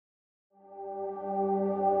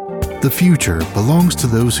The future belongs to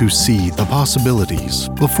those who see the possibilities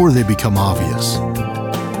before they become obvious.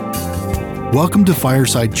 Welcome to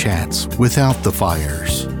Fireside Chats Without the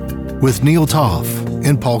Fires with Neil Toff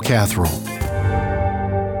and Paul Catherall.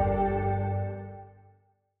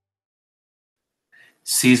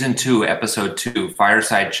 Season 2, Episode 2,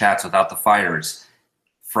 Fireside Chats Without the Fires,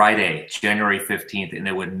 Friday, January 15th, and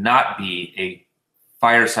it would not be a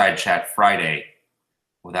Fireside Chat Friday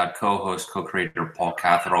without co-host, co-creator Paul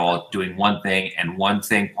Catherall doing one thing and one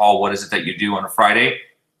thing. Paul, what is it that you do on a Friday?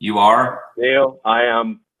 You are? Neil, I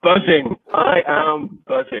am buzzing.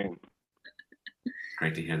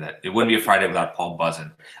 Great to hear that. It wouldn't be a Friday without Paul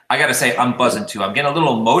buzzing. I got to say, I'm buzzing too. I'm getting a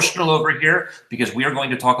little emotional over here because we are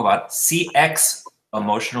going to talk about CX,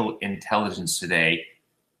 emotional intelligence today.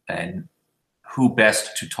 And who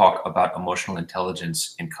best to talk about emotional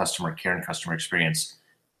intelligence in customer care and customer experience?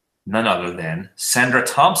 None other than Sandra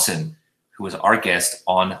Thompson, who is our guest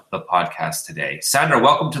on the podcast today. Sandra,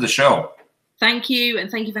 welcome to the show. Thank you,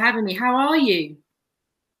 and thank you for having me. How are you?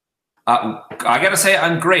 I got to say,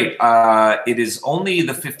 I'm great. It is only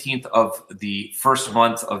the 15th of the first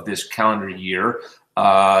month of this calendar year.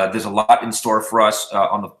 There's a lot in store for us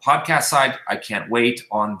on the podcast side. I can't wait.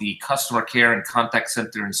 On the customer care and contact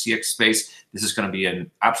center and CX space, this is going to be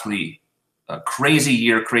an absolutely crazy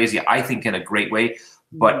year, I think in a great way.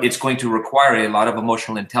 But it's going to require a lot of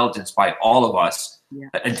emotional intelligence by all of us. Yeah.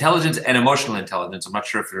 Intelligence and emotional intelligence. I'm not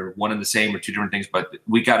sure if they're one and the same or two different things, but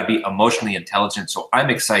we got to be emotionally intelligent. So I'm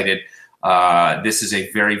excited. This is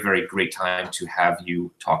a very, very great time to have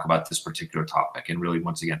you talk about this particular topic. And really,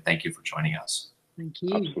 once again, thank you for joining us. Thank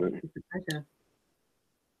you. Absolutely. It's a pleasure.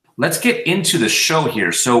 Let's get into the show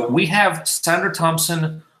here. So we have Sandra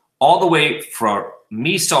Thompson all the way for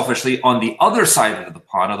me selfishly on the other side of the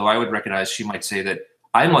pond, although I would recognize she might say that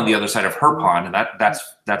I'm on the other side of her pond, and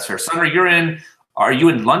that's fair. Sandra, are you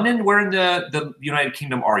in London? Where in the United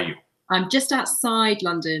Kingdom are you? I'm just outside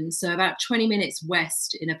London, so about 20 minutes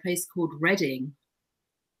west in a place called Reading.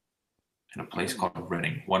 In a place called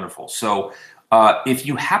Reading. Wonderful. So if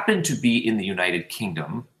you happen to be in the United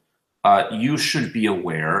Kingdom, you should be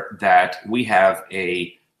aware that we have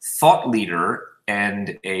a thought leader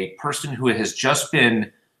and a person who has just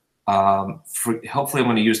been hopefully I'm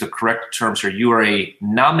going to use the correct terms here. You are a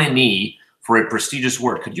nominee for a prestigious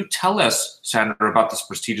award. Could you tell us, Sandra, about this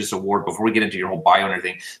prestigious award before we get into your whole bio and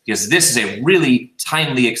everything? Because this is a really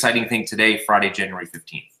timely, exciting thing today, Friday, January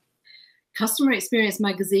 15th. Customer Experience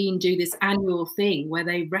Magazine do this annual thing where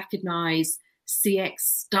they recognize CX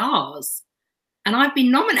stars. And I've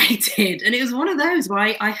been nominated. And it was one of those where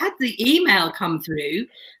I had the email come through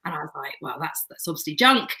and I was like, well, that's obviously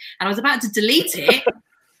junk. And I was about to delete it.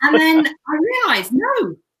 And then I realized,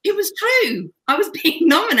 no, it was true. I was being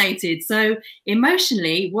nominated. So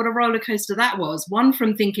emotionally, what a roller coaster that was. One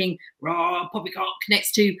from thinking, raw, poppycock,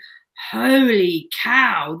 next to, holy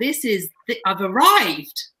cow, I've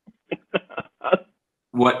arrived.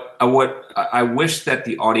 What I wish that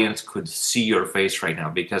the audience could see your face right now,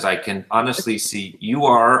 because I can honestly see you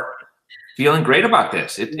are feeling great about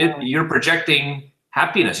this. You're projecting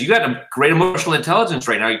happiness. You got a great emotional intelligence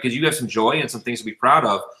right now because you have some joy and some things to be proud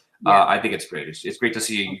of. Yeah. I think it's great. It's great to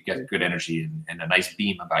see you get good energy and a nice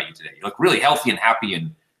beam about you today. You look really healthy and happy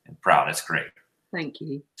and proud. It's great. Thank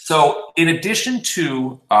you. So in addition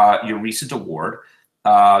to your recent award,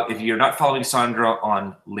 if you're not following Sandra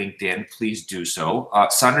on LinkedIn, please do so.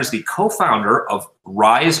 Sandra is the co-founder of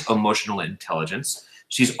Rise Emotional Intelligence.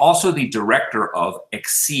 She's also the director of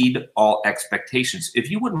Exceed All Expectations.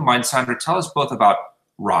 If you wouldn't mind, Sandra, tell us both about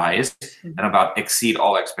Rise and about Exceed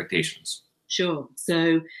All Expectations. Sure.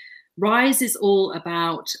 So Rise is all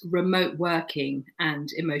about remote working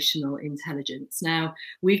and emotional intelligence. Now,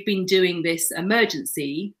 we've been doing this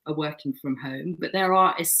emergency of working from home, but there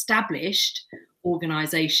are established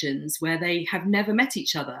organizations where they have never met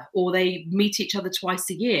each other or they meet each other twice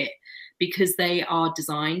a year, because they are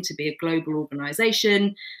designed to be a global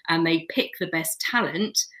organization and they pick the best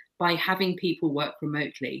talent by having people work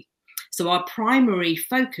remotely. So our primary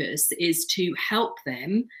focus is to help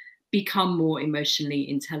them become more emotionally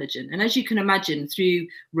intelligent. And as you can imagine, through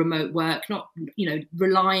remote work, not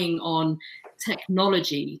relying on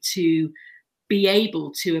technology to be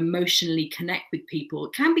able to emotionally connect with people,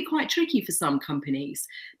 it can be quite tricky for some companies.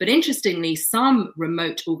 But interestingly, some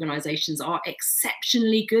remote organizations are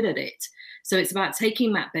exceptionally good at it. So it's about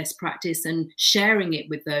taking that best practice and sharing it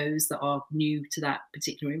with those that are new to that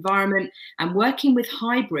particular environment and working with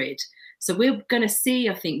hybrid. So we're going to see,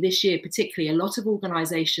 I think, this year particularly, a lot of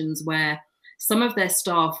organizations where some of their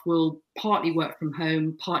staff will partly work from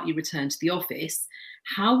home, partly return to the office.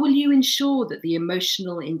 How will you ensure that the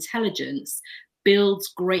emotional intelligence builds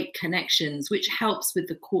great connections, which helps with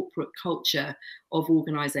the corporate culture of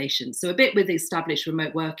organizations. So a bit with established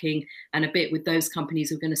remote working and a bit with those companies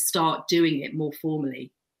who are going to start doing it more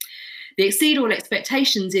formally. The Exceed All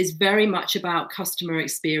Expectations is very much about customer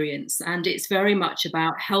experience, and it's very much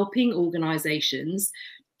about helping organizations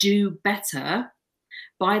do better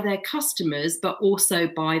by their customers, but also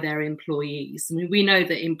by their employees. I mean, we know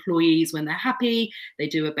that employees, when they're happy, they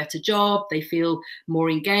do a better job, they feel more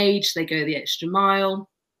engaged, they go the extra mile.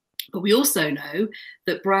 But we also know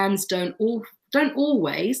that brands don't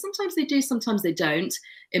always, sometimes they do, sometimes they don't,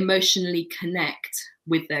 emotionally connect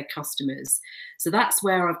with their customers. So that's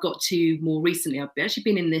where I've got to more recently. I've actually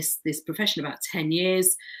been in this profession about 10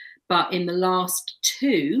 years, but in the last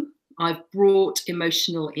 2, I've brought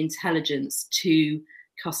emotional intelligence to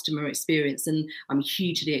customer experience, and I'm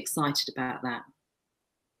hugely excited about that.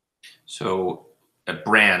 So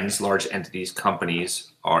brands, large entities,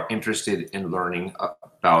 companies are interested in learning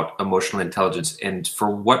about emotional intelligence, and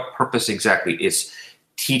for what purpose exactly? Is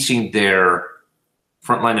teaching their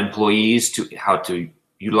frontline employees to how to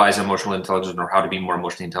utilize emotional intelligence, or how to be more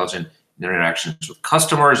emotionally intelligent in their interactions with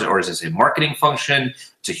customers, or is this a marketing function?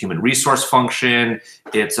 It's a human resource function.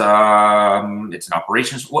 It's an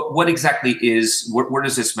operations. What exactly is? Where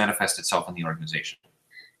does this manifest itself in the organization?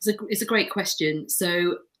 It's a great question.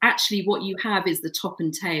 So actually, what you have is the top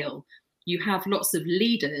and tail. You have lots of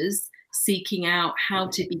leaders seeking out how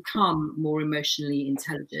to become more emotionally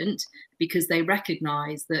intelligent, because they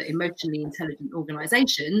recognize that emotionally intelligent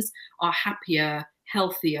organizations are happier,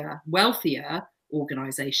 healthier, wealthier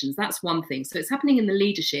organizations. That's one thing. So it's happening in the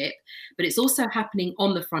leadership, but it's also happening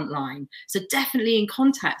on the front line. So definitely in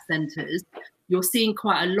contact centers, you're seeing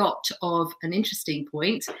quite a lot of an interesting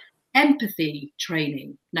point, empathy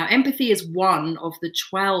training. Now, empathy is one of the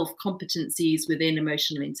 12 competencies within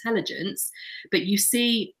emotional intelligence, but you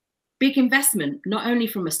see big investment, not only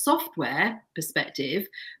from a software perspective,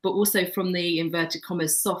 but also from the inverted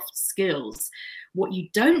commas soft skills. What you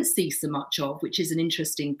don't see so much of, which is an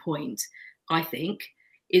interesting point, I think,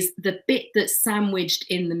 is the bit that's sandwiched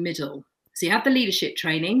in the middle. So you have the leadership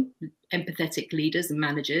training, empathetic leaders and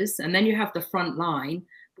managers, and then you have the front line.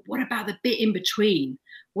 But what about the bit in between?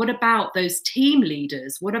 What about those team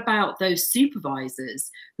leaders? What about those supervisors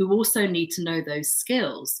who also need to know those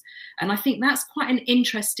skills? And I think that's quite an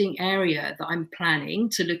interesting area that I'm planning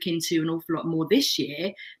to look into an awful lot more this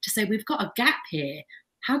year, to say we've got a gap here.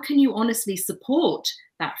 How can you honestly support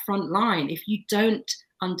that front line if you don't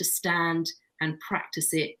understand and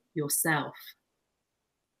practice it yourself?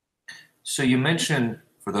 So you mentioned,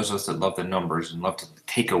 for those of us that love the numbers and love to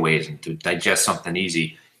takeaways and to digest something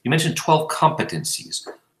easy, you mentioned 12 competencies.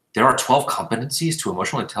 There are 12 competencies to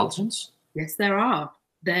emotional intelligence? Yes, there are.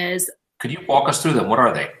 Could you walk us through them? What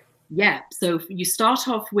are they? Yeah. So you start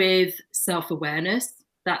off with self-awareness.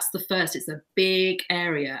 That's the first. It's a big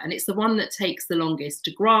area, and it's the one that takes the longest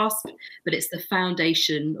to grasp, but it's the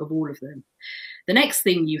foundation of all of them. The next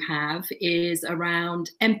thing you have is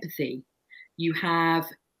around empathy. You have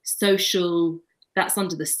social, that's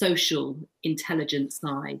under the social intelligence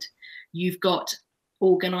side. You've got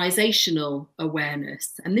organizational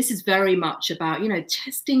awareness, and this is very much about,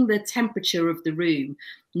 testing the temperature of the room,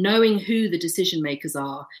 knowing who the decision makers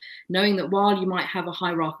are, knowing that while you might have a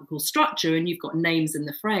hierarchical structure and you've got names in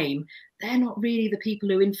the frame, they're not really the people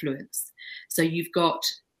who influence. So you've got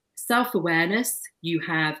self-awareness, you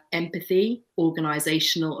have empathy,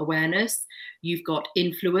 organizational awareness, you've got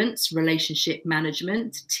influence, relationship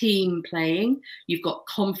management, team playing, you've got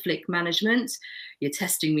conflict management. You're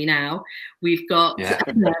testing me now. We've got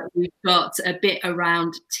a bit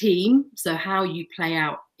around team, so how you play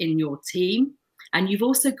out in your team. And you've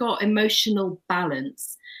also got emotional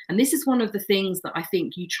balance. And this is one of the things that I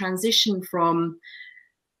think you transition from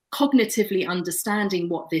cognitively understanding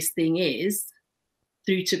what this thing is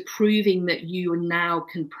through to proving that you now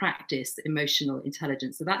can practice emotional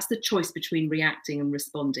intelligence. So that's the choice between reacting and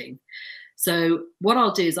responding. So what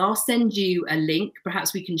I'll do is I'll send you a link.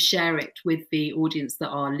 Perhaps we can share it with the audience that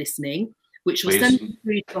are listening, which will send you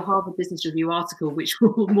through to a Harvard Business Review article, which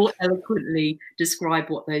will more eloquently describe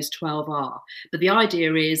what those 12 are. But the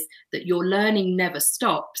idea is that your learning never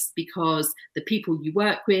stops, because the people you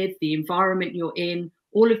work with, the environment you're in,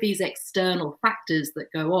 all of these external factors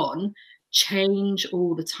that go on change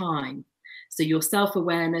all the time. So your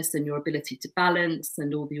self-awareness and your ability to balance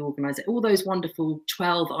and all those wonderful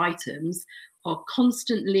 12 items are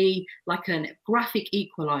constantly like a graphic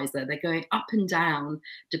equalizer. They're going up and down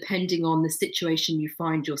depending on the situation you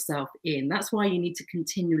find yourself in. That's why you need to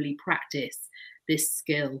continually practice this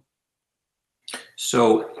skill.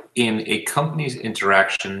 So in a company's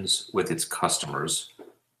interactions with its customers,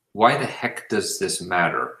 why the heck does this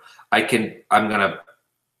matter? I'm going to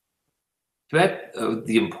bet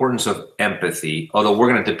the importance of empathy, although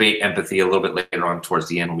we're going to debate empathy a little bit later on towards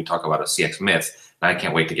the end when we talk about a CX myth, and I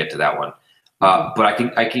can't wait to get to that one. But I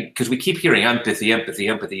can, because we keep hearing empathy.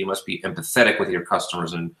 You must be empathetic with your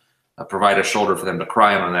customers and provide a shoulder for them to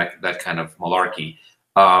cry on, that kind of malarkey.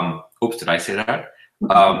 Oops, did I say that?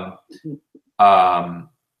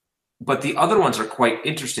 But the other ones are quite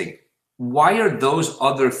interesting. Why are those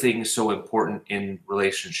other things so important in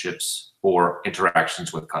relationships or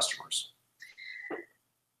interactions with customers?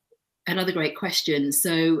 Another great question.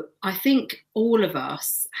 So I think all of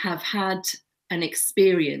us have had an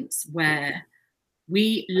experience where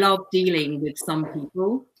we love dealing with some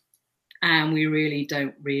people and we really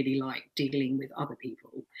don't really like dealing with other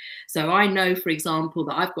people. So I know, for example,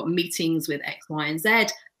 that I've got meetings with X, Y, and Z.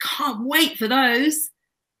 Can't wait for those.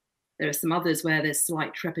 There are some others where there's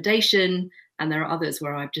slight trepidation, and there are others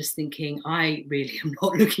where I'm just thinking, I really am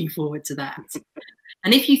not looking forward to that.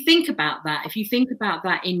 And if you think about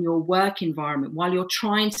that in your work environment, while you're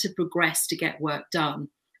trying to progress to get work done,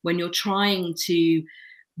 when you're trying to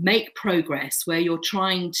make progress, where you're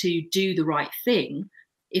trying to do the right thing,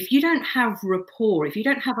 if you don't have rapport, if you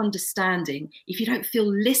don't have understanding, if you don't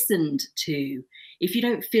feel listened to, if you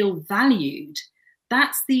don't feel valued,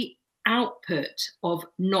 that's the output of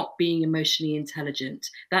not being emotionally intelligent.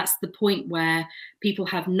 That's the point where people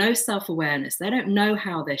have no self-awareness. They don't know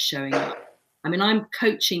how they're showing up. I mean, I'm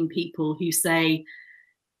coaching people who say,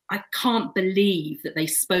 I can't believe that they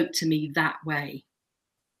spoke to me that way.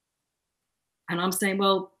 And I'm saying,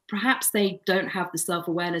 well, perhaps they don't have the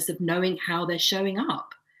self-awareness of knowing how they're showing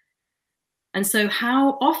up. And so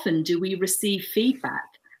how often do we receive feedback?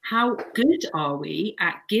 How good are we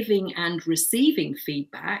at giving and receiving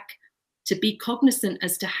feedback to be cognizant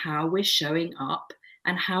as to how we're showing up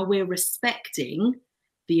and how we're respecting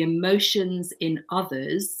the emotions in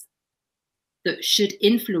others that should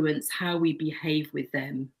influence how we behave with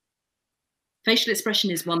them? Facial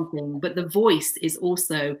expression is one thing, but the voice is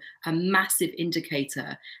also a massive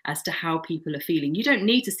indicator as to how people are feeling. You don't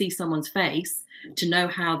need to see someone's face to know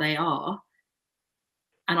how they are.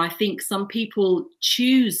 And I think some people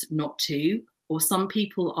choose not to, or some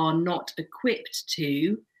people are not equipped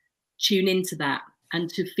to tune into that and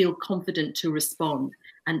to feel confident to respond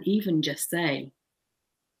and even just say,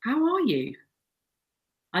 how are you?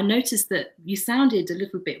 I noticed that you sounded a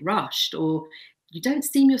little bit rushed, or you don't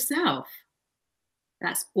seem yourself.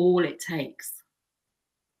 That's all it takes.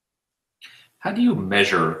 How do you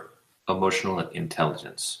measure emotional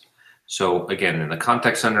intelligence? So again, in the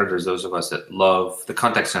contact center, there's those of us that love the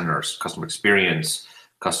contact centers, customer experience,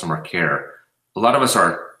 customer care. A lot of us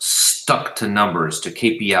are stuck to numbers, to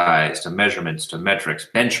KPIs, to measurements, to metrics,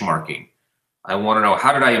 benchmarking. I want to know,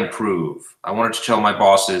 how did I improve? I wanted to tell my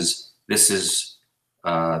bosses, this is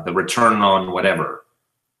the return on whatever.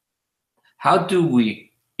 How do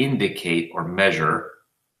we indicate or measure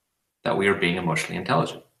that we are being emotionally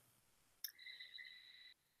intelligent?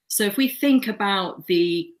 So if we think about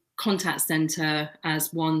the contact center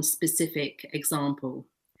as one specific example,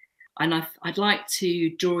 and I'd like to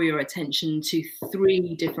draw your attention to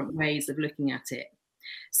 3 different ways of looking at it.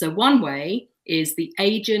 So one way is the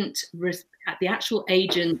actual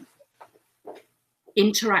agent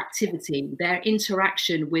interactivity, their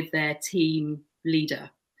interaction with their team leader.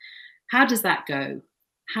 How does that go?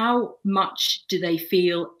 How much do they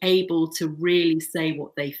feel able to really say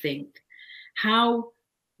what they think? How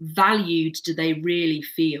valued do they really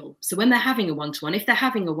feel? So when they're having a one-to-one, if they're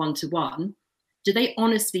having a one-to-one, do they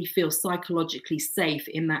honestly feel psychologically safe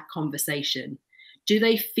in that conversation? Do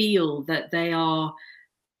they feel that they are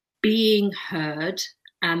being heard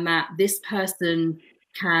and that this person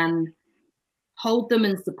can hold them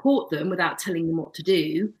and support them without telling them what to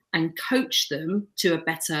do and coach them to a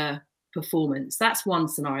better performance? That's one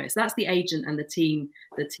scenario. So that's the agent and the team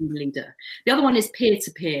leader. The other one is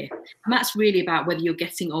peer-to-peer. And that's really about whether you're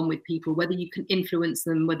getting on with people, whether you can influence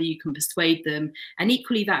them, whether you can persuade them, and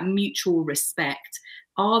equally that mutual respect.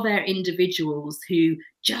 Are there individuals who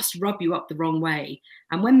just rub you up the wrong way?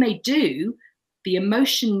 And when they do, the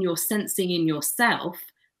emotion you're sensing in yourself,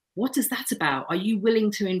 what is that about? Are you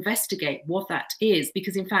willing to investigate what that is?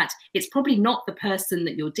 Because in fact, it's probably not the person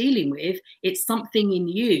that you're dealing with. It's something in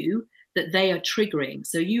you that they are triggering.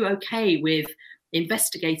 So you okay with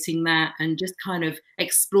investigating that and just kind of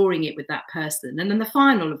exploring it with that person? And then the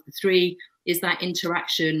final of the 3 is that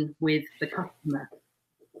interaction with the customer.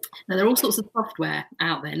 Now, there are all sorts of software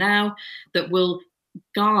out there now that will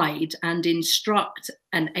guide and instruct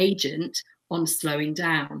an agent on slowing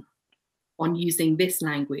down, on using this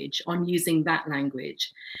language, on using that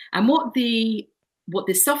language. And what the what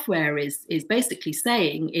this software is basically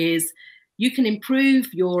saying is you can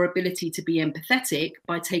improve your ability to be empathetic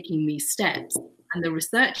by taking these steps. And the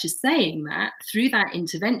research is saying that through that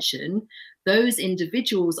intervention, those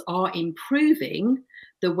individuals are improving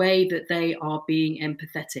the way that they are being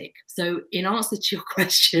empathetic. So in answer to your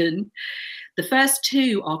question, the first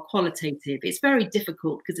two are qualitative. It's very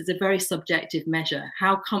difficult because it's a very subjective measure.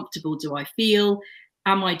 How comfortable do I feel?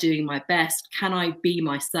 Am I doing my best? Can I be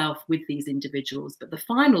myself with these individuals? But the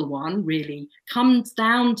final one really comes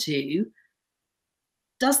down to,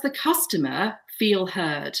 does the customer feel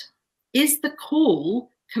heard? Is the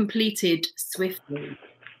call completed swiftly?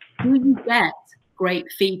 Do you get great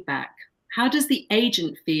feedback? How does the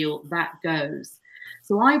agent feel that goes?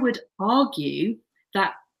 So I would argue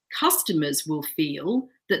that customers will feel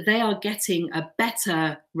that they are getting a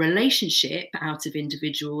better relationship out of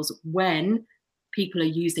individuals when people are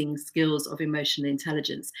using skills of emotional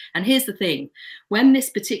intelligence. And here's the thing, when this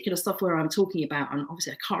particular software I'm talking about, and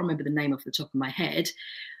obviously I can't remember the name off the top of my head,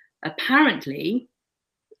 apparently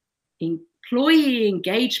employee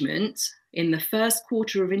engagement in the first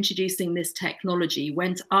quarter of introducing this technology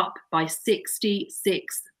went up by 66%,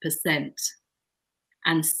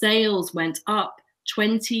 and sales went up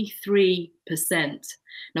 23%.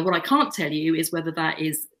 Now, what I can't tell you is whether that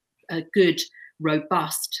is a good,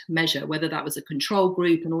 robust measure, whether that was a control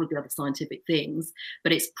group and all of the other scientific things,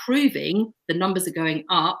 but it's proving the numbers are going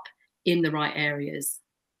up in the right areas.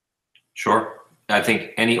 Sure. I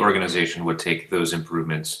think any organization would take those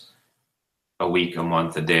improvements a week, a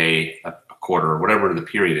month, a day, a quarter, whatever the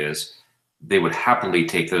period is. They would happily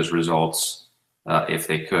take those results if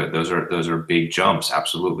they could. Those are big jumps,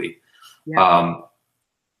 absolutely. Yeah.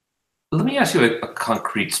 Let me ask you a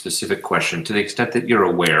concrete, specific question. To the extent that you're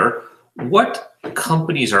aware, what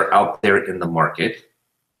companies are out there in the market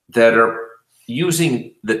that are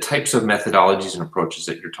using the types of methodologies and approaches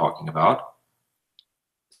that you're talking about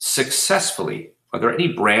successfully? Are there any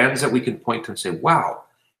brands that we can point to and say, wow,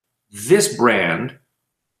 this brand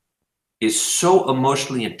is so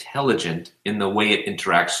emotionally intelligent in the way it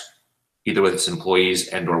interacts either with its employees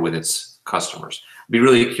and or with its customers? I'd be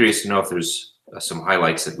really curious to know if there's some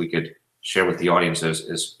highlights that we could share with the audience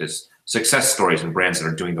as success stories and brands that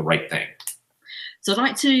are doing the right thing. So I'd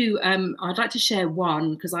like to share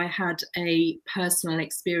one because I had a personal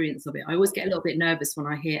experience of it. I always get a little bit nervous when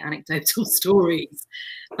I hear anecdotal stories,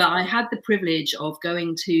 but I had the privilege of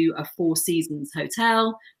going to a Four Seasons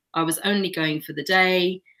hotel. I was only going for the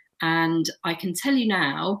day, and I can tell you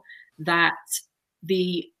now that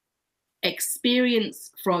the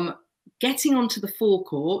experience from getting onto the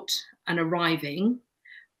forecourt and arriving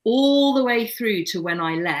all the way through to when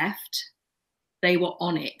I left, they were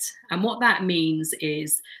on it. And what that means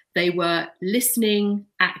is they were listening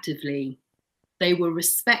actively. They were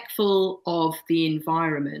respectful of the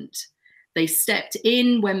environment. They stepped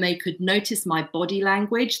in when they could notice my body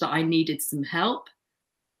language that I needed some help.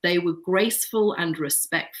 They were graceful and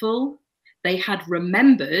respectful. They had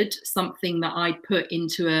remembered something that I'd put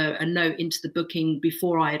into a note into the booking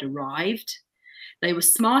before I had arrived. They were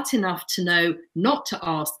smart enough to know not to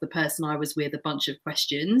ask the person I was with a bunch of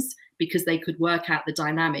questions because they could work out the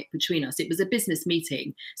dynamic between us. It was a business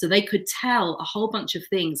meeting, so they could tell a whole bunch of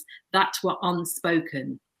things that were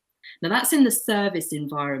unspoken. Now, that's in the service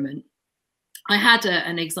environment. I had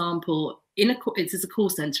an example, this is a call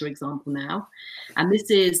center example now, and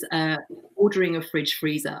this is ordering a fridge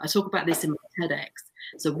freezer. I talk about this in my TEDx.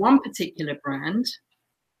 So one particular brand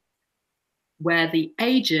where the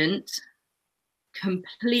agent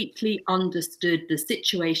completely understood the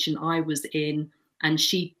situation I was in, and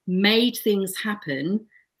she made things happen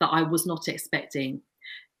that I was not expecting.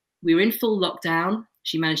 We were in full lockdown.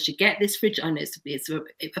 She managed to get this fridge. I know it's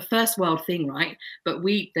a first world thing, right? But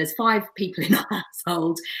there's 5 people in our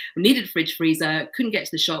household. We needed a fridge freezer, couldn't get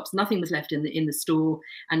to the shops, nothing was left in the store.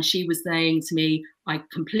 And she was saying to me, I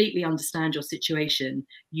completely understand your situation.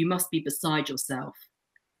 You must be beside yourself.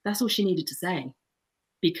 That's all she needed to say,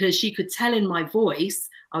 because she could tell in my voice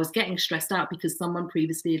I was getting stressed out because someone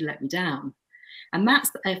previously had let me down. And that's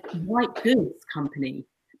a white goods company.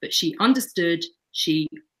 But she understood, she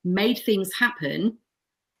made things happen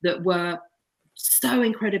that were so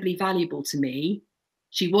incredibly valuable to me.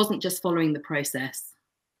 She wasn't just following the process.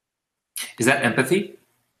 Is that empathy?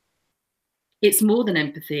 It's more than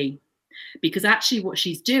empathy, because actually what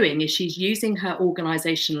she's doing is she's using her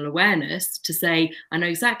organizational awareness to say, I know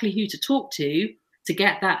exactly who to talk to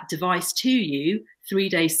get that device to you 3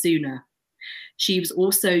 days sooner. She was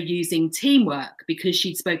also using teamwork because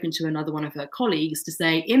she'd spoken to another one of her colleagues to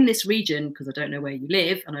say, in this region, because I don't know where you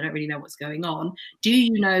live and I don't really know what's going on, do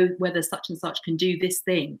you know whether such and such can do this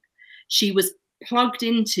thing? She was plugged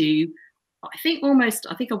into, I think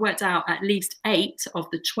I worked out at least 8 of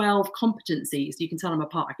the 12 competencies. You can tell I'm a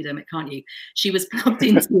part academic, can't you? She was plugged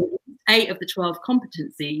into 8 of the 12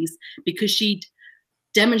 competencies because she'd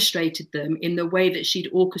demonstrated them in the way that she'd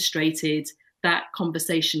orchestrated that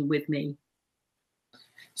conversation with me.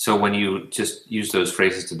 So when you just use those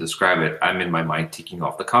phrases to describe it, I'm in my mind ticking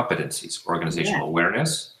off the competencies: organizational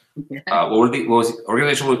awareness.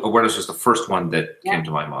 Organizational awareness was the first one that came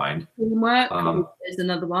to my mind. Teamwork is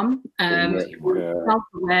another one.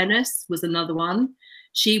 Self-awareness was another one.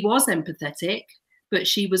 She was empathetic, but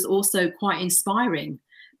she was also quite inspiring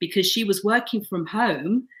because she was working from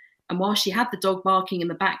home. And while she had the dog barking in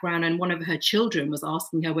the background and one of her children was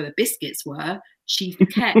asking her where the biscuits were, she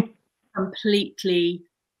kept completely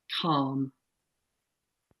calm.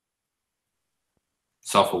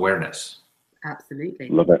 Self-awareness. Absolutely.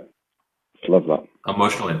 Love it. Love that.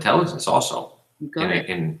 Emotional intelligence also. You got it.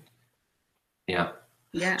 Yeah.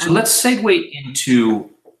 Yeah. So let's segue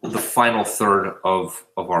into the final third of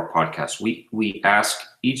our podcast. We ask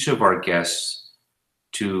each of our guests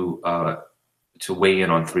to weigh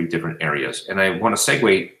in on 3 different areas, and I want to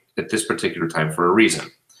segue at this particular time for a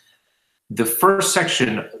reason. The first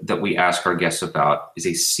section that we ask our guests about is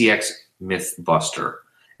a CX myth buster,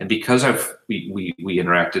 and because we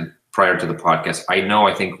interacted prior to the podcast,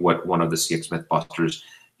 I think what one of the CX myth busters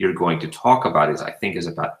you're going to talk about is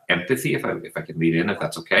about empathy, if I can lead in, if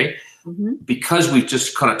that's okay. Mm-hmm. Because we've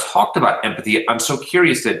just kind of talked about empathy, I'm so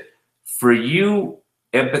curious that for you,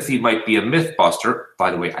 empathy might be a myth buster. By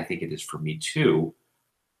the way, I think it is for me too.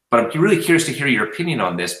 But I'm really curious to hear your opinion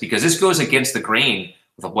on this, because this goes against the grain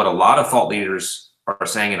of what a lot of thought leaders are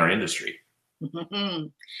saying in our industry.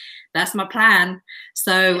 That's my plan.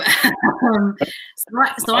 So,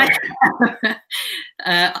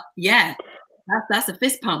 that's a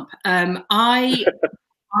fist pump. I've got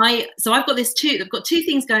I've got 2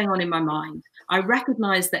 things going on in my mind. I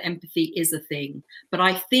recognize that empathy is a thing, but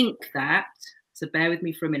I think that, so bear with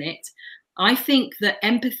me for a minute, I think that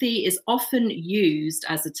empathy is often used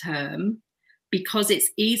as a term because it's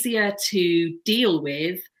easier to deal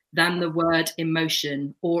with than the word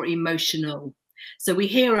emotion or emotional. So we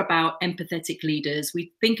hear about empathetic leaders,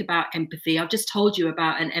 we think about empathy. I've just told you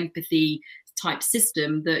about an empathy type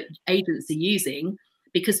system that agents are using,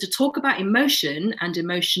 because to talk about emotion and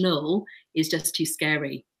emotional is just too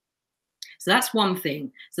scary. So that's one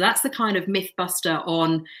thing. So that's the kind of myth buster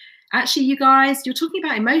on, actually, you guys, you're talking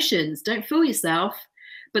about emotions, don't fool yourself.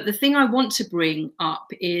 But the thing I want to bring up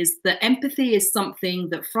is that empathy is something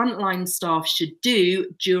that frontline staff should do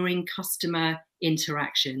during customer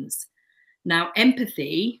interactions. Now,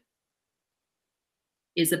 empathy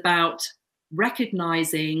is about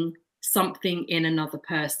recognizing something in another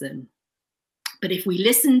person. But if we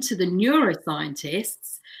listen to the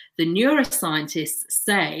neuroscientists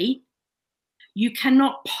say, you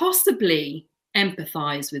cannot possibly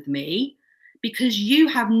empathize with me because you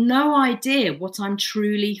have no idea what I'm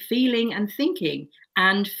truly feeling and thinking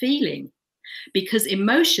and feeling. Because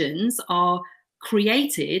emotions are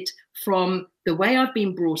created from the way I've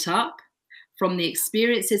been brought up, from the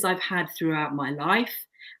experiences I've had throughout my life,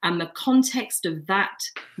 and the context of that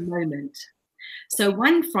moment. So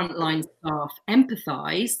when frontline staff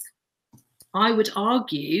empathize, I would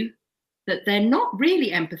argue that they're not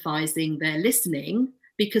really empathizing, they're listening,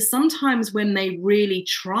 because sometimes when they really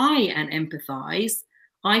try and empathize,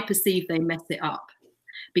 I perceive they mess it up.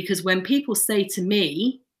 Because when people say to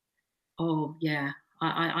me, oh yeah,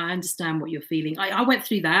 I understand what you're feeling. I went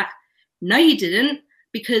through that. No, you didn't,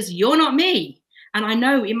 because you're not me. And I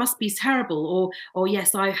know it must be terrible, or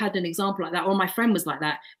yes, I had an example like that, or my friend was like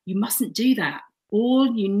that. You mustn't do that.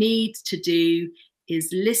 All you need to do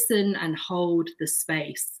is listen and hold the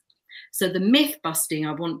space. So the myth busting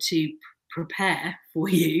I want to prepare for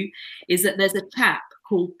you is that there's a chap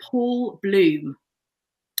called Paul Bloom.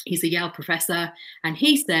 He's a Yale professor, and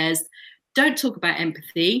he says, don't talk about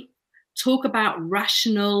empathy, talk about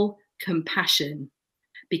rational compassion.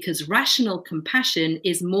 Because rational compassion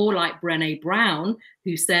is more like Brené Brown,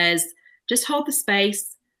 who says, just hold the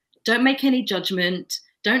space, don't make any judgment,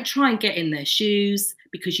 don't try and get in their shoes,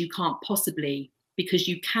 because you cannot possibly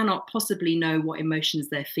know what emotions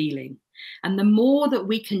they're feeling. And the more that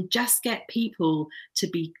we can just get people to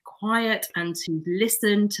be quiet and to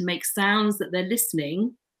listen, to make sounds that they're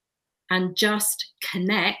listening and just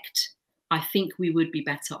connect, I think we would be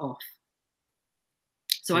better off.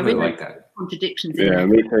 So I really like that. Contradictions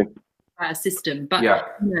in me too. A system, but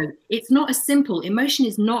it's not as simple. Emotion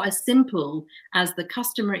is not as simple as the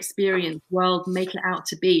customer experience world make it out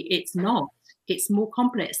to be. It's not. It's more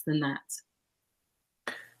complex than that.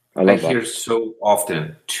 I hear so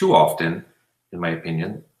often, too often, in my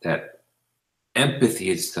opinion, that empathy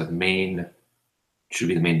is should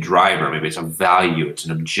be the main driver. Maybe it's a value, it's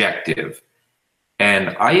an objective.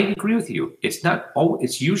 And I agree with you.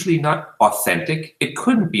 It's usually not authentic. It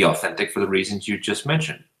couldn't be authentic for the reasons you just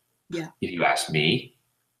mentioned. Yeah. If you ask me,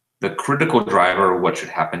 the critical driver of what should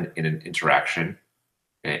happen in an interaction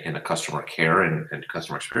in a customer care and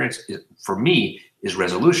customer experience for me is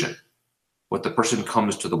resolution. What the person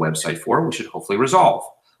comes to the website for, we should hopefully resolve.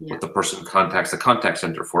 Yeah. What the person contacts the contact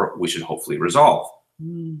center for, we should hopefully resolve.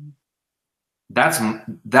 That's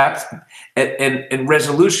and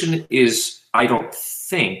resolution is, I don't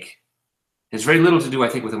think, has very little to do, I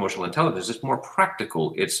think, with emotional intelligence. It's more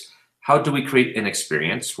practical. It's how do we create an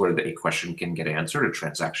experience where a question can get answered, a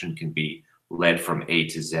transaction can be led from A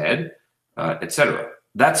to Z, etc.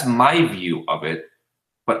 That's my view of it.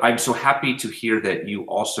 But I'm so happy to hear that you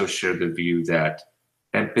also share the view that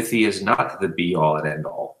empathy is not the be-all and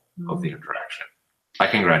end-all of the interaction. I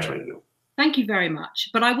congratulate you. Thank you very much.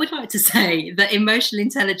 But I would like to say that emotional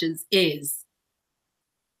intelligence is,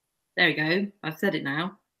 there we go, I've said it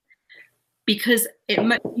now, because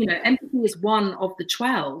empathy is one of the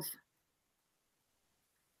 12.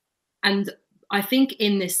 And I think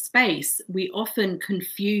in this space, we often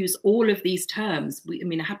confuse all of these terms.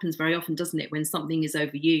 It happens very often, doesn't it, when something is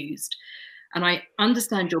overused? And I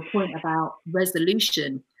understand your point about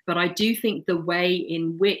resolution, but I do think the way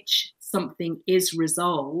in which something is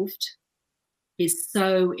resolved is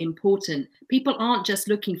so important. People aren't just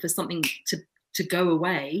looking for something to go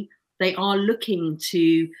away. They are looking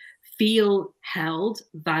to feel held,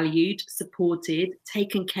 valued, supported,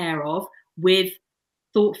 taken care of with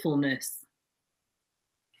thoughtfulness.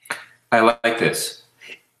 I like this.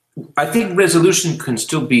 I think resolution can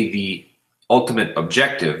still be the ultimate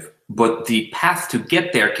objective, but the path to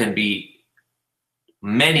get there can be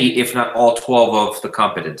many, if not all 12 of the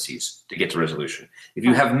competencies to get to resolution. If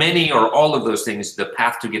you have many or all of those things, the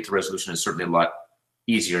path to get to resolution is certainly a lot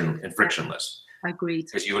easier and frictionless. Agreed.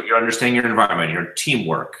 Because you're understanding your environment, your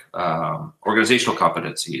teamwork, organizational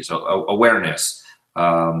competencies, awareness,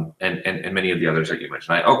 and many of the others that you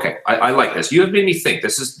mentioned. I like this. You have made me think.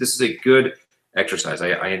 This is a good exercise.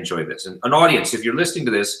 I enjoy this. And an audience, if you're listening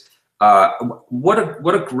to this, what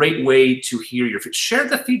a great way to hear share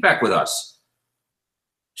the feedback with us.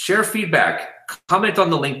 Share feedback. Comment on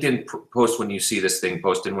the LinkedIn post when you see this thing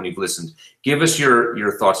posted, when you've listened. Give us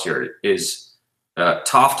your thoughts here. Is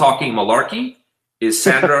Toph talking malarkey? Is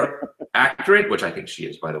Sandra accurate? Which I think she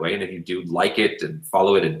is, by the way. And if you do, like it and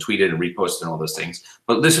follow it and tweet it and repost it and all those things.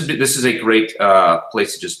 But this is a great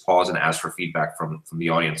place to just pause and ask for feedback from the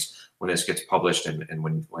audience when this gets published and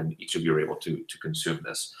when each of you are able to consume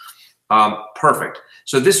this. Perfect.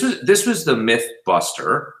 So this was the Myth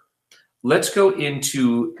Buster. Let's go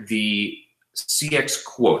into the CX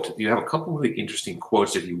quote. You have a couple of really interesting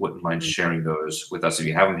quotes, if you wouldn't mind sharing those with us if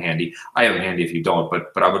you have them handy. I have them handy if you don't,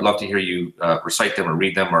 but I would love to hear you recite them or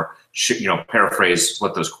read them or paraphrase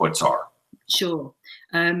what those quotes are. Sure.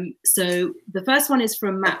 So the first one is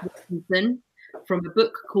from Matt Wilkinson from a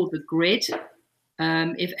book called The Grid.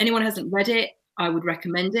 If anyone hasn't read it, I would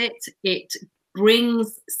recommend it. It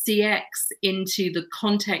brings CX into the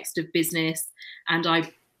context of business, and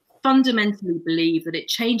I fundamentally believe that it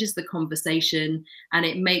changes the conversation and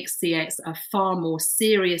it makes CX a far more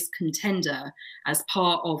serious contender as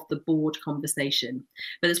part of the board conversation.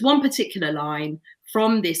 But there's one particular line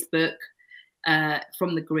from this book,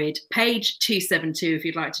 from The Grid, page 272, if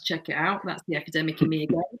you'd like to check it out. That's the academic in me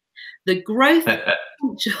again. The growth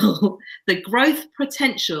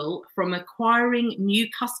potential from acquiring new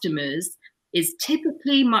customers is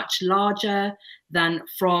typically much larger than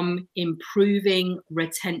from improving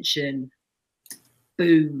retention.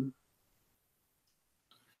 Boom.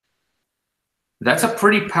 That's a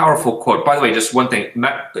pretty powerful quote. By the way, just one thing,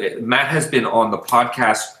 Matt has been on the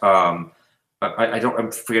podcast.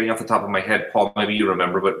 I'm forgetting off the top of my head, Paul, maybe you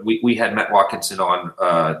remember, but we had Matt Watkinson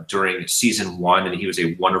on during season 1, and he was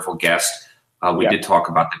a wonderful guest. We did talk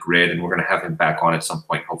about The Grid, and we're going to have him back on at some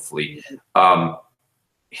point, hopefully.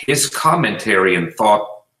 His commentary and thought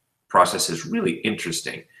process is really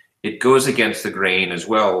interesting. It goes against the grain as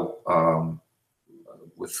well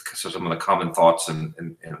with some of the common thoughts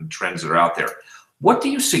and trends that are out there. What do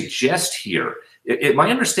you suggest here? My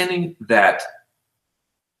understanding that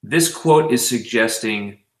this quote is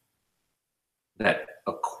suggesting that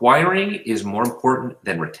acquiring is more important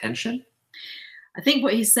than retention? I think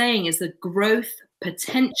what he's saying is the growth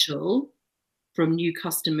potential from new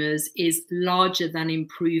customers is larger than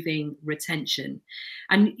improving retention.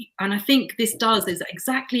 And I think this is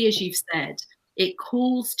exactly as you've said, it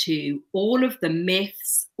calls to all of the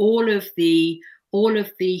myths, all of the all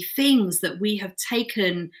of the things that we have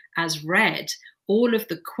taken as read, all of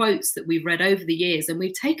the quotes that we've read over the years, and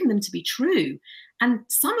we've taken them to be true. And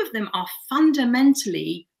some of them are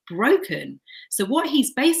fundamentally broken. So what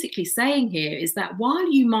he's basically saying here is that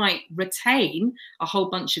while you might retain a whole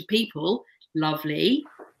bunch of people, lovely,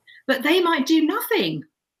 but they might do nothing.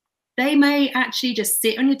 They may actually just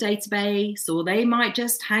sit on your database, or they might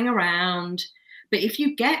just hang around. But if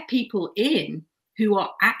you get people in who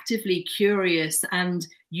are actively curious, and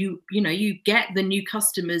you get the new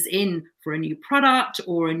customers in for a new product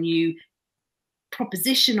or a new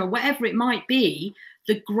proposition or whatever it might be,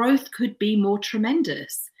 the growth could be more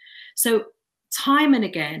tremendous. So time and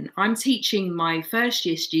again, I'm teaching my first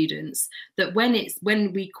year students that when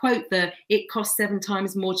we quote it costs 7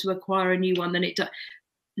 times more to acquire a new one than it does,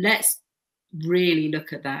 let's really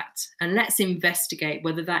look at that and let's investigate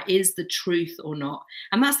whether that is the truth or not.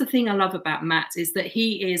 And that's the thing I love about Matt, is that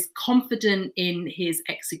he is confident in his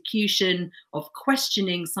execution of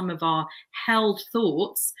questioning some of our held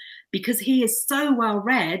thoughts, because he is so well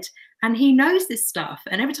read and he knows this stuff.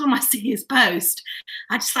 And every time I see his post,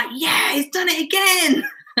 I just like, yeah, he's done it again.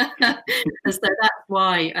 And so that's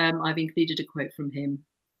why I've included a quote from him.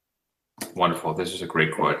 Wonderful. This is a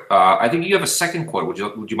great quote. I think you have a second quote.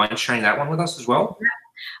 Would you mind sharing that one with us as well? Yeah.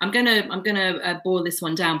 I'm gonna boil this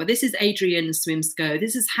one down, but this is Adrian Swimsko.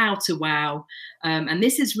 This is How to Wow, and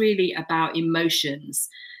this is really about emotions.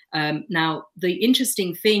 Now, the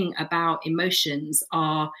interesting thing about emotions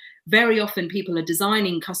are very often people are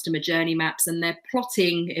designing customer journey maps and they're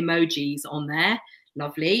plotting emojis on there.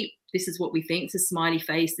 Lovely. This is what we think. It's a smiley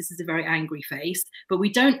face. This is a very angry face. But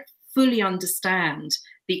we don't fully understand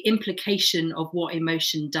the implication of what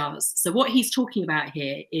emotion does. So what he's talking about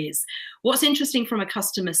here is, what's interesting from a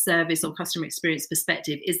customer service or customer experience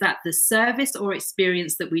perspective is that the service or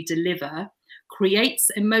experience that we deliver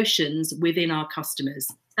creates emotions within our customers.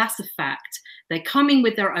 That's a fact. They're coming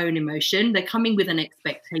with their own emotion. They're coming with an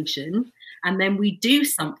expectation. And then we do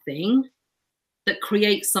something that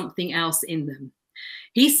creates something else in them.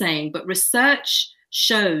 He's saying, but research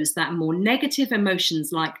shows that more negative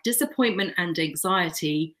emotions like disappointment and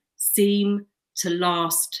anxiety seem to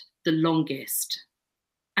last the longest.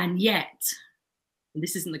 And yet, and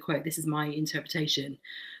this isn't the quote, this is my interpretation,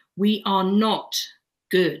 we are not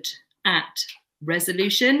good at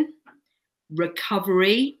resolution,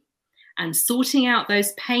 recovery, and sorting out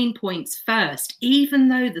those pain points first, even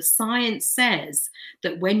though the science says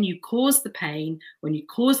that when you cause the pain, when you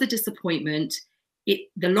cause the disappointment,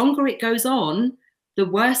 the longer it goes on, the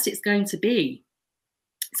worse it's going to be.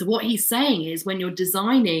 So what he's saying is, when you're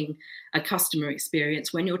designing a customer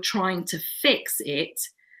experience, when you're trying to fix it,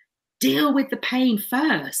 deal with the pain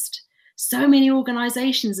first. So many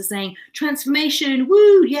organizations are saying, transformation,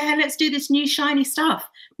 woo, yeah, let's do this new shiny stuff.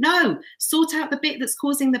 No, sort out the bit that's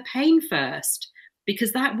causing the pain first,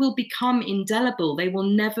 because that will become indelible. They will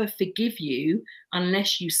never forgive you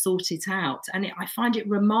unless you sort it out. And I find it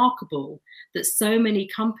remarkable that so many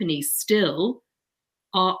companies still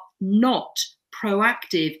are not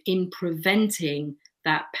proactive in preventing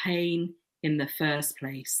that pain in the first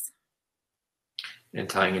place. And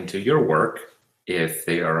tying into your work, if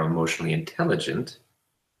they are emotionally intelligent,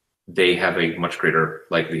 they have a much greater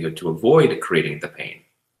likelihood to avoid creating the pain.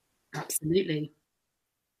 Absolutely.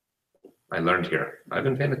 I learned here. I've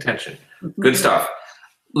been paying attention. Good stuff.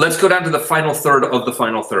 Let's go down to the final third of the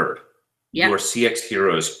final third. Yep. Your CX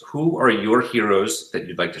heroes. Who are your heroes that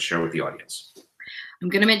you'd like to share with the audience? I'm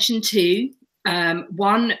going to mention 2.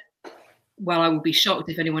 One, well, I will be shocked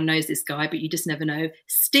if anyone knows this guy, but you just never know.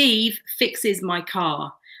 Steve fixes my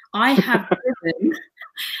car. I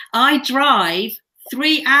drive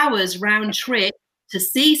 3 hours round trip to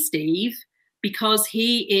see Steve because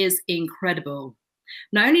he is incredible.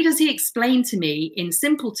 Not only does he explain to me in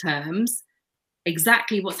simple terms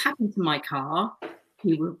exactly what's happened to my car,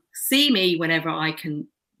 he will see me whenever I can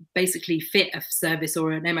basically fit a service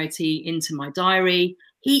or an MOT into my diary.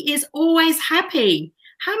 He is always happy.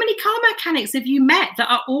 How many car mechanics have you met that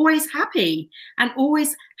are always happy and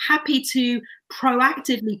always happy to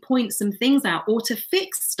proactively point some things out or to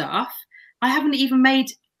fix stuff I haven't even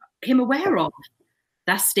made him aware of?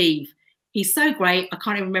 That's Steve. He's so great. I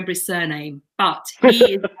can't even remember his surname, but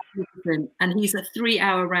he is magnificent, and he's a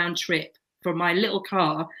 3-hour round trip for my little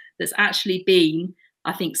car that's actually been,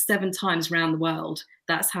 I think, 7 times around the world.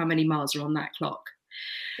 That's how many miles are on that clock.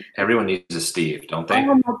 Everyone needs a Steve, don't they?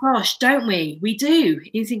 Oh my gosh, don't we? We do.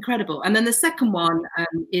 He's incredible. And then the second one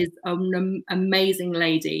is an amazing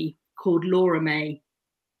lady called Laura May.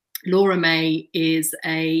 Laura May is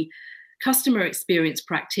a customer experience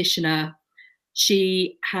practitioner.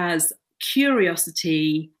 She has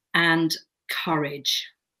curiosity and courage.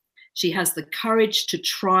 She has the courage to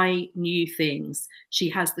try new things. She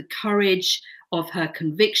has the courage of her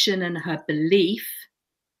conviction and her belief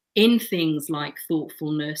in things like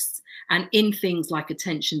thoughtfulness and in things like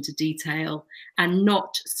attention to detail, and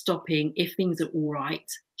not stopping if things are all right.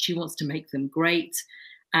 She wants to make them great.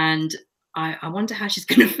 And I wonder how she's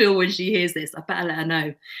going to feel when she hears this. I better let her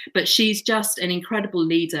know. But she's just an incredible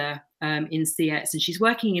leader in CX, and she's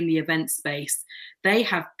working in the event space. They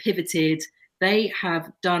have pivoted. They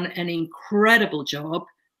have done an incredible job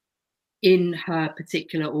in her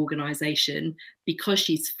particular organization because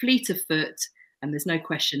she's fleet of foot, and there's no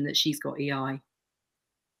question that she's got EI.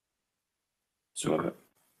 Super.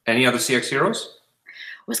 Any other CX heroes?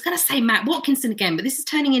 I was going to say Matt Watkinson again, but this is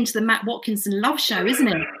turning into the Matt Watkinson love show, isn't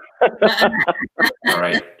it? All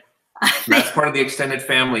right. Matt's part of the extended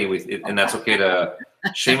family, and that's okay to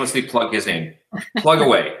shamelessly plug his name. Plug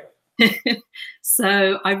away.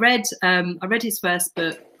 So I read his first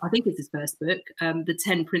book. I think it's his first book, The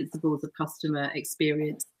 10 Principles of Customer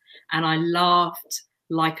Experience, and I laughed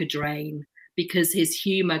like a drain because his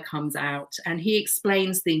humor comes out and he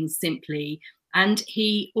explains things simply. And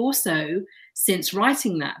he also, since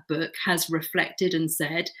writing that book, has reflected and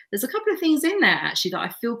said, there's a couple of things in there actually that I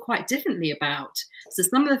feel quite differently about. So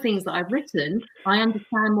some of the things that I've written, I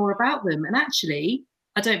understand more about them. And actually,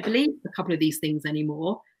 I don't believe a couple of these things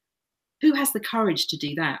anymore. Who has the courage to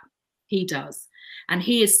do that? He does. And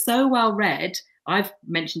he is so well read. I've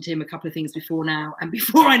mentioned to him a couple of things before now. And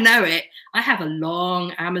before I know it, I have a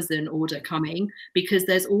long Amazon order coming because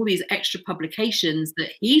there's all these extra publications that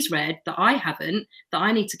he's read that I haven't, that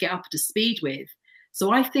I need to get up to speed with.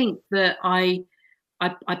 So I think that I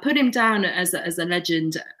put him down as a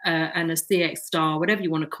legend and a CX star, whatever you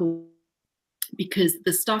want to call it, because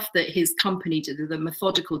the stuff that his company do, the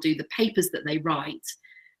methodical do, the papers that they write,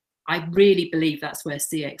 I really believe that's where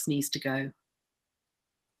CX needs to go.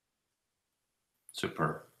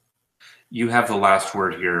 Superb. You have the last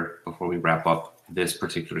word here before we wrap up this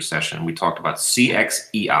particular session. We talked about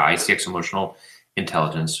CXEI, CX Emotional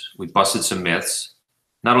Intelligence. We busted some myths,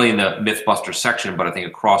 not only in the Mythbuster section, but I think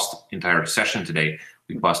across the entire session today,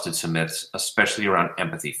 we busted some myths, especially around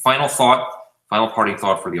empathy. Final parting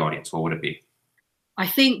thought for the audience. What would it be? I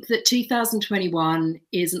think that 2021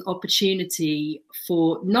 is an opportunity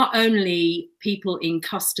for not only people in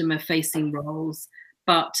customer-facing roles,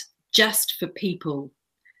 but just for people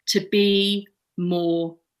to be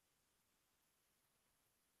more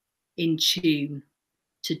in tune,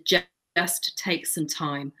 to just take some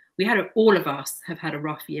time. All of us have had a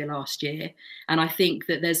rough year last year, and I think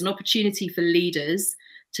that there's an opportunity for leaders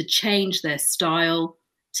to change their style,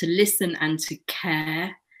 to listen and to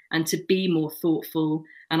care, and to be more thoughtful.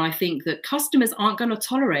 And I think that customers aren't going to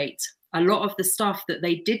tolerate a lot of the stuff that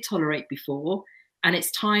they did tolerate before. And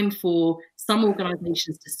it's time for some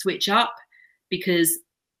organizations to switch up because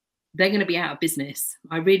they're going to be out of business.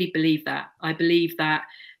 I really believe that. I believe that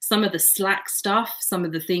some of the slack stuff, some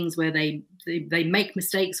of the things where they make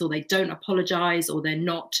mistakes or they don't apologize or they're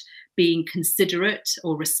not being considerate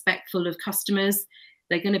or respectful of customers,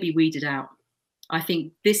 they're going to be weeded out. I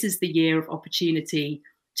think this is the year of opportunity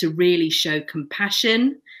to really show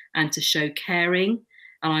compassion and to show caring.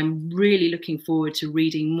 And I'm really looking forward to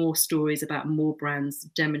reading more stories about more brands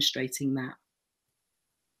demonstrating that.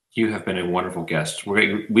 You have been a wonderful guest.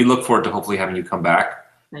 We look forward to hopefully having you come back,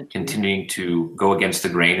 continuing to go against the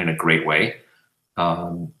grain in a great way.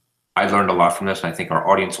 I learned a lot from this, and I think our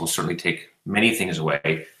audience will certainly take many things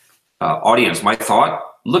away. Audience, my thought,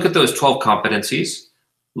 look at those 12 competencies.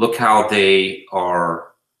 Look how they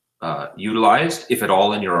are utilized, if at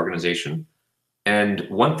all, in your organization. And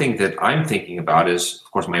one thing that I'm thinking about is,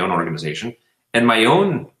 of course, my own organization and my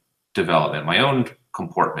own development, my own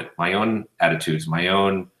comportment, my own attitudes, my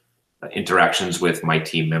own interactions with my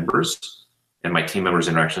team members and my team members'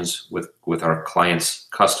 interactions with our clients'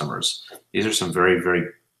 customers. These are some very, very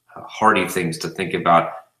hardy things to think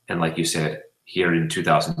about. And like you said, here in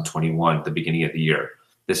 2021, the beginning of the year,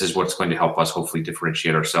 this is what's going to help us hopefully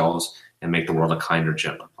differentiate ourselves and make the world a kinder,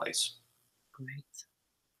 gentler place. Great.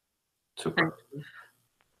 Super.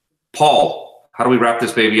 Paul, how do we wrap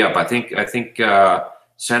this baby up? I think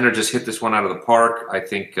Sandra just hit this one out of the park. I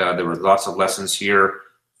think there were lots of lessons here.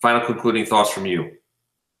 Final concluding thoughts from you.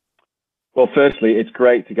 Well, firstly, it's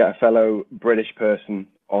great to get a fellow British person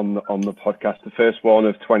on the podcast, the first one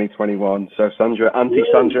of 2021. So Sandra, Auntie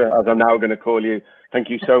Sandra, as I'm now going to call you,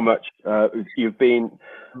 thank you so much. You've been...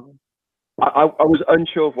 I was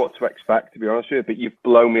unsure of what to expect, to be honest with you, but you've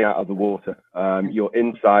blown me out of the water. Your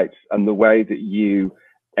insights and the way that you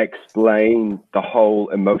explain the whole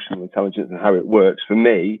emotional intelligence and how it works, for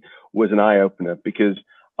me, was an eye-opener, because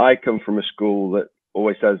I come from a school that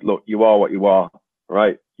always says, look, you are what you are,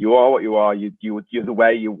 right? You are what you are. You're the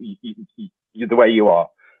way you're the way you are.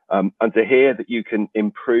 And to hear that you can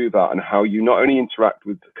improve that and how you not only interact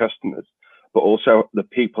with the customers, but also the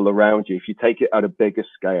people around you, if you take it at a bigger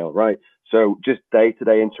scale, right? So just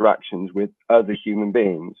day-to-day interactions with other human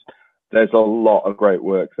beings, there's a lot of great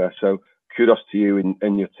work there. So kudos to you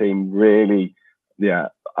and your team. Really, yeah,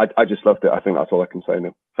 I just loved it. I think that's all I can say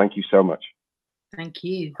now. Thank you so much. Thank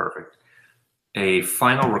you. Perfect. A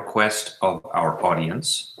final request of our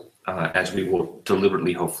audience, as we will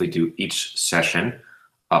deliberately hopefully do each session.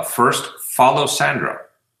 First, follow Sandra.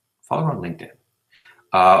 Follow her on LinkedIn.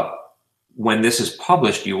 When this is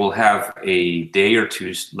published, you will have a day or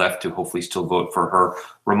two left to hopefully still vote for her.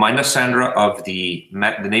 Remind us, Sandra, of the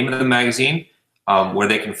name of the magazine, where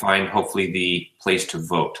they can find hopefully the place to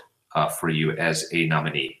vote for you as a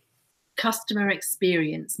nominee. Customer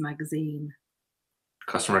Experience Magazine.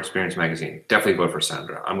 Customer Experience Magazine. Definitely vote for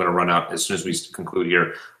Sandra. I'm going to run out as soon as we conclude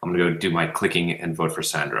here. I'm going to go do my clicking and vote for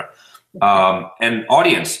Sandra. And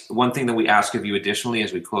audience, one thing that we ask of you additionally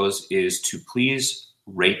as we close is to please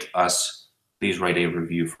rate us. Please write a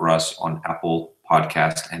review for us on Apple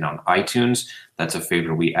Podcast and on iTunes. That's a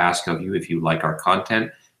favor we ask of you if you like our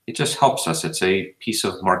content. It just helps us. It's a piece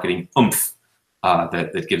of marketing oomph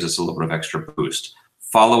that gives us a little bit of extra boost.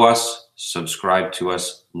 Follow us, subscribe to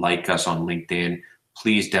us, like us on LinkedIn.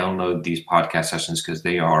 Please download these podcast sessions because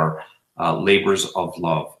they are labors of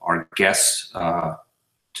love. Our guests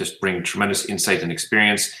just bring tremendous insight and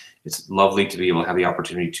experience. It's lovely to be able to have the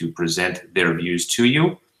opportunity to present their views to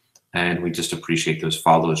you. And we just appreciate those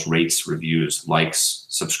follows, rates, reviews, likes,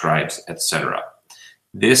 subscribes, etc.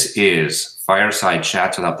 This is Fireside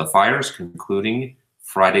Chats Without the Fires, concluding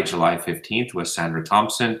Friday, July 15th with Sandra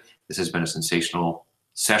Thompson. This has been a sensational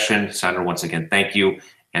session. Sandra, once again, thank you.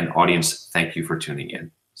 And audience, thank you for tuning in.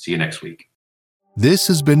 See you next week. This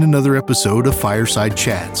has been another episode of Fireside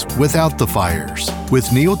Chats Without the Fires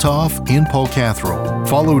with Neil Toff and Paul Catherall.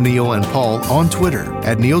 Follow Neil and Paul on Twitter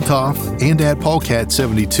at Neil Toff and at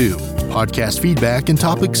PaulCat72. Podcast feedback and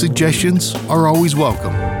topic suggestions are always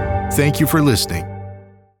welcome. Thank you for listening.